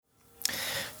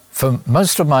For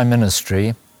most of my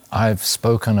ministry, I've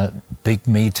spoken at big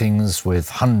meetings with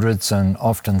hundreds and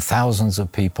often thousands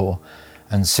of people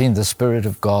and seen the Spirit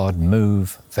of God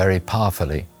move very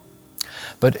powerfully.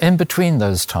 But in between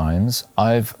those times,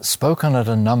 I've spoken at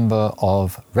a number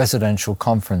of residential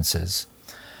conferences.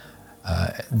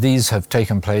 These have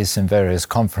taken place in various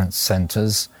conference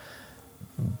centers,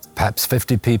 perhaps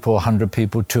 50 people, 100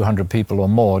 people, 200 people or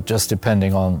more, just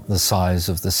depending on the size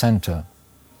of the center.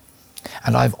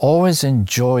 And I've always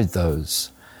enjoyed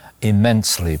those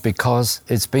immensely because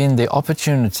it's been the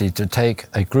opportunity to take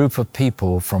a group of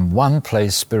people from one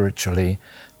place spiritually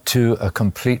to a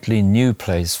completely new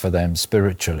place for them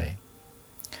spiritually.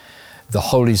 The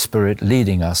Holy Spirit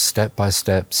leading us step by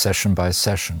step, session by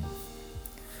session.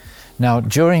 Now,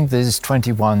 during these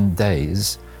 21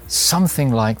 days,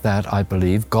 something like that, I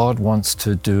believe, God wants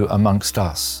to do amongst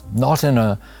us. Not in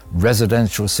a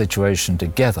residential situation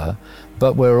together,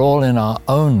 but we're all in our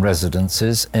own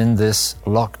residences in this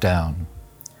lockdown.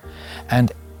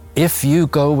 And if you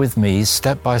go with me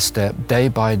step by step, day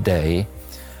by day,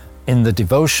 in the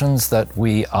devotions that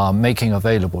we are making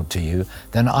available to you,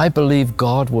 then I believe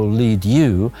God will lead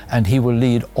you and He will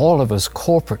lead all of us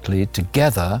corporately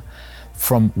together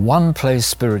from one place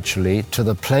spiritually to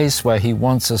the place where He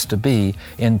wants us to be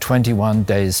in 21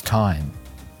 days' time.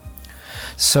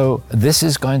 So this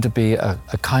is going to be a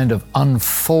kind of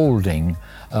unfolding,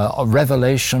 a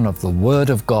revelation of the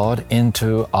Word of God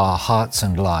into our hearts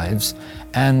and lives,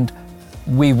 and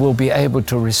we will be able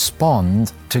to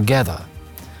respond together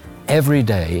every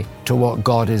day to what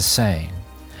God is saying.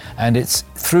 And it's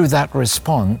through that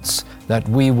response that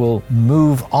we will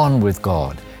move on with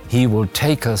God. He will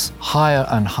take us higher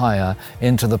and higher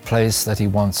into the place that He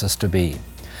wants us to be.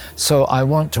 So I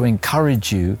want to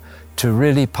encourage you to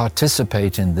really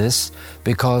participate in this,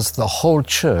 because the whole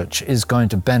church is going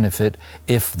to benefit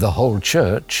if the whole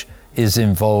church is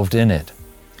involved in it.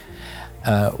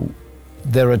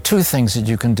 There are two things that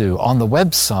you can do. On the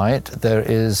website, there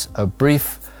is a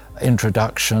brief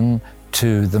introduction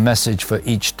to the message for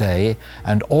each day,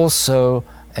 and also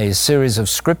a series of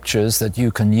scriptures that you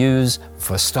can use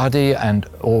for study and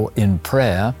or in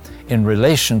prayer in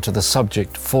relation to the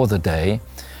subject for the day.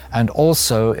 And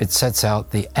also it sets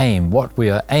out the aim, what we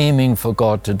are aiming for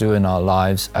God to do in our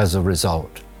lives as a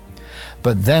result.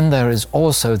 But then there is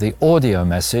also the audio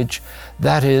message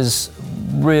that is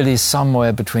really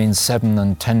somewhere between 7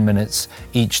 and 10 minutes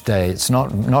each day. It's not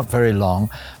very long,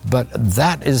 but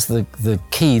that is the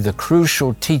key, the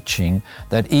crucial teaching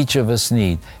that each of us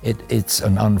need. It's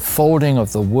an unfolding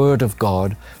of the Word of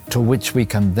God to which we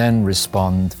can then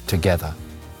respond together.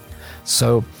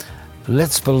 So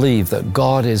let's believe that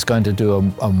God is going to do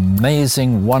an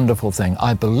amazing, wonderful thing.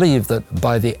 I believe that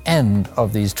by the end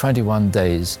of these 21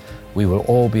 days, we will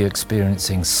all be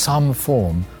experiencing some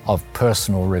form of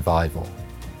personal revival.